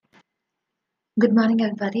Good morning,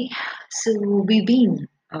 everybody. So we've been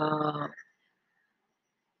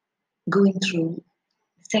going through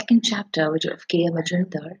the second chapter, which of Keya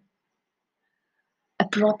Majumdar,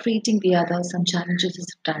 appropriating the other, some challenges of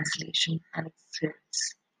translation and its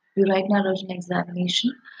threats. We right now wrote an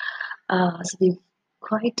examination, so we're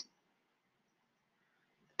quite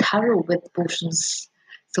thorough with portions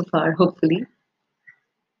so far, hopefully.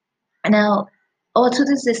 Now, also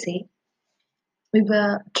this essay, we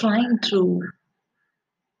were trying to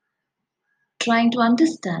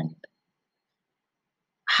understand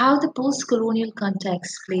how the post-colonial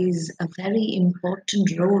context plays a very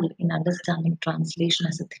important role in understanding translation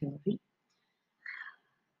as a theory.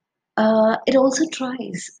 It also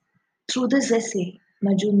tries, through this essay,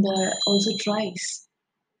 Majumdar also tries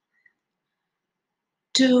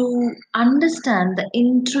to understand the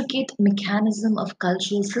intricate mechanism of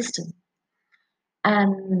cultural system.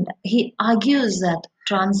 And he argues that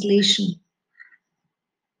translation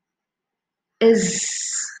is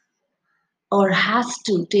or has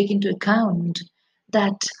to take into account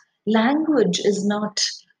that language is not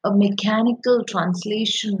a mechanical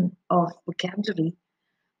translation of vocabulary,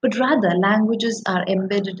 but rather languages are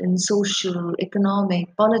embedded in social,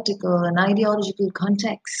 economic, political, and ideological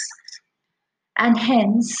contexts. And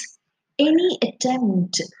hence, any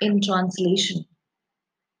attempt in translation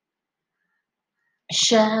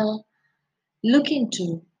shall look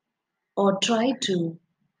into or try to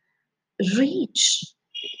reach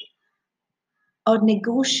or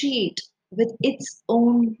negotiate with its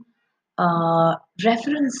own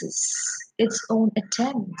references, its own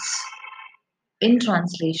attempts in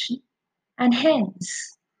translation, and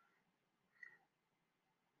hence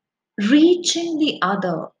reaching the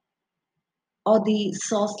other or the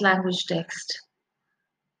source language text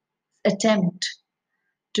attempt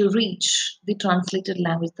to reach the translated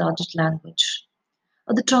language, target language,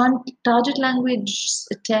 or the target language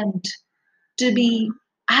attempt to be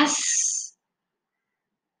as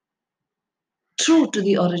true to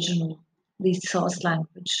the original, the source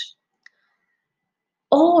language.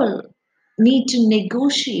 All need to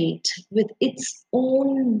negotiate with its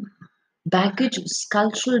own baggages,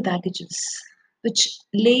 cultural baggages, which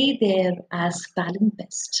lay there as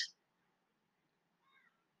palimpsest.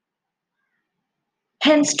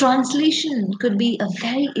 Hence, translation could be a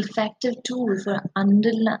very effective tool for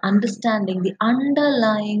understanding the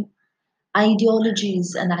underlying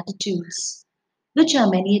ideologies and attitudes, which are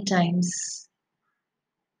many times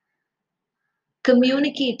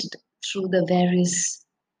communicated through the various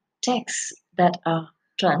texts that are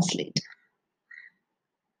translated.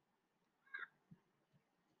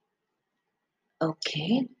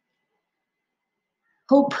 Okay,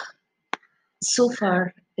 hope so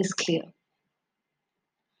far is clear.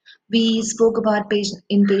 We spoke about page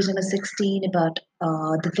number 16 about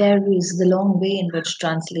the long way in which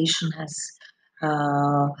translation has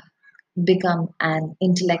uh, become an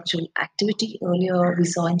intellectual activity. Earlier, we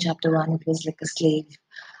saw in chapter 1 it was like a slave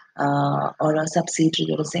or a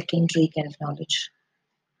subsidiary or a secondary kind of knowledge.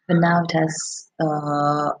 But now it has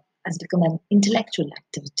become an intellectual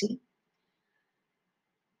activity.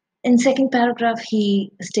 In second paragraph,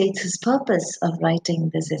 he states his purpose of writing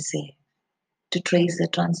this essay to trace the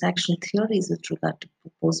transactional theories with regard to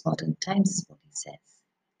postmodern times, is what he says.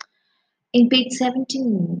 In page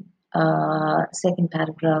 17, second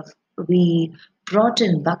paragraph, we brought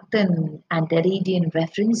in Bakhtin and Derridian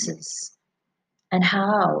references and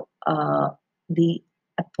how the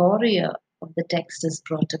aporia of the text is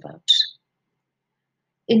brought about.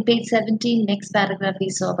 In page 17, next paragraph, we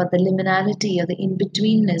saw about the liminality or the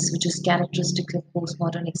in-betweenness, which is characteristic of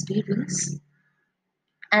postmodern experience.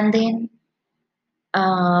 And then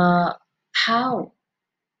how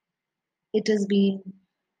it has been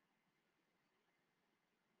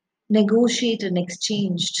negotiated and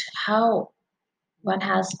exchanged, how one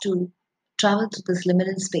has to travel through this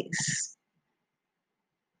liminal space.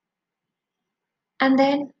 And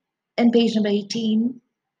then in page number 18,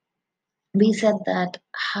 we said that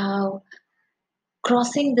how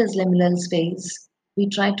crossing this liminal space, we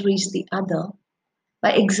try to reach the other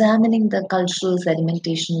by examining the cultural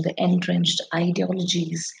sedimentation, the entrenched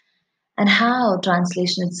ideologies, and how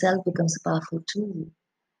translation itself becomes a powerful tool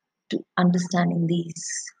to understanding these.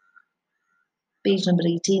 Page number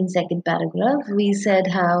 18, second paragraph, we said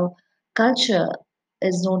how culture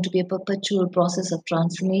is known to be a perpetual process of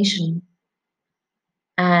transformation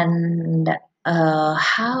and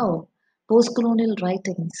how post-colonial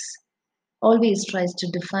writings always tries to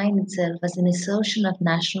define itself as an assertion of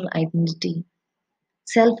national identity,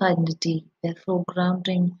 self-identity, where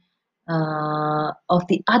foregrounding of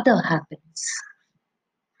the other happens.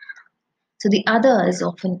 So the other is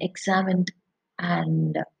often examined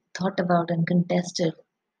and thought about and contested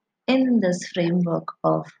in this framework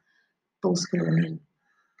of post-colonial.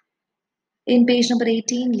 In page number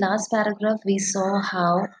 18, last paragraph, we saw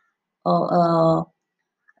how uh, uh,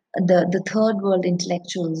 the third world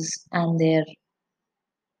intellectuals uh,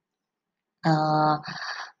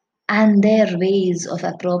 and their ways of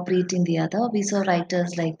appropriating the other. We saw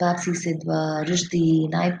writers like Babsi Sidhwa, Rushdie,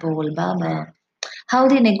 Naipaul, Bama, how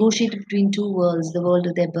they negotiated between two worlds, the world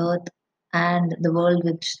of their birth and the world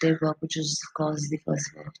which they work, which is of course the first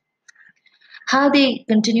world. How they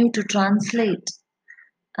continue to translate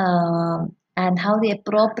and how they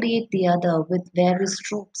appropriate the other with various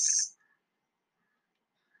tropes.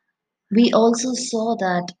 We also saw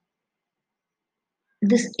that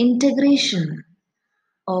this integration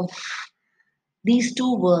of these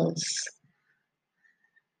two worlds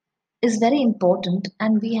is very important,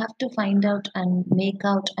 and we have to find out and make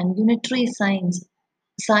out an unitary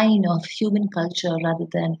sign of human culture rather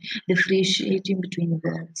than differentiating between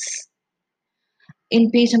worlds. In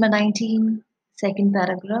page number 19, second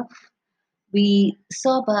paragraph, we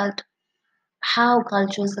saw about how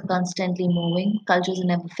cultures are constantly moving, cultures are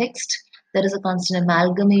never fixed, there is a constant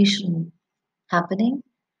amalgamation happening.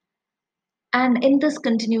 And in this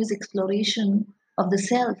continuous exploration of the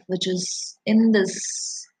self, which is in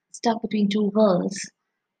this stuck between two worlds,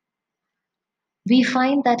 we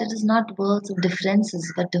find that it is not worlds of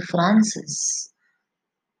differences but differences.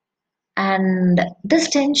 And this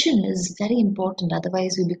tension is very important,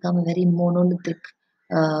 otherwise, we become a very monolithic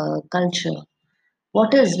culture.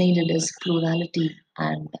 What is needed is plurality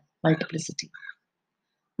and multiplicity.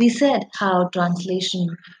 We said how translation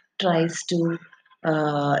tries to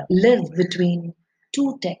live between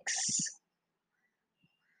two texts,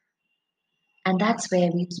 and that's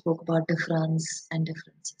where we spoke about difference and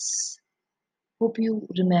differences. Hope you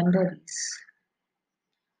remember these.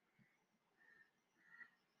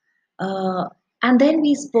 Uh, and then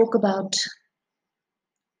we spoke about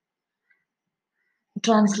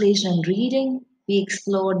translation and reading. We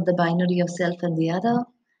explored the binary of self and the other.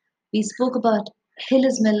 We spoke about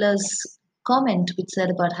Hillis Miller's comment, which said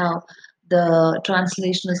about how the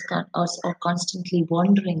translation is are constantly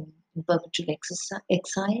wandering in perpetual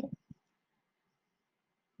exile.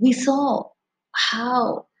 We saw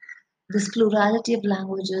how this plurality of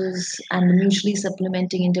languages and mutually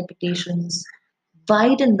supplementing interpretations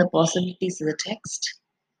widen the possibilities of the text.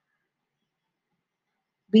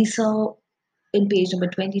 We saw in page number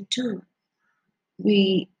 22,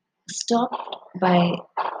 we stopped by,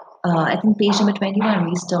 I think, page number 21,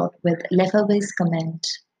 we stopped with Lefebvre's comment.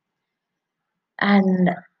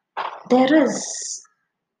 And there is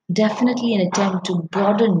definitely an attempt to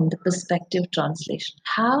broaden the perspective translation.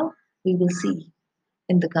 How? We will see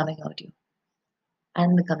in the coming audio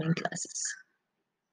and the coming classes.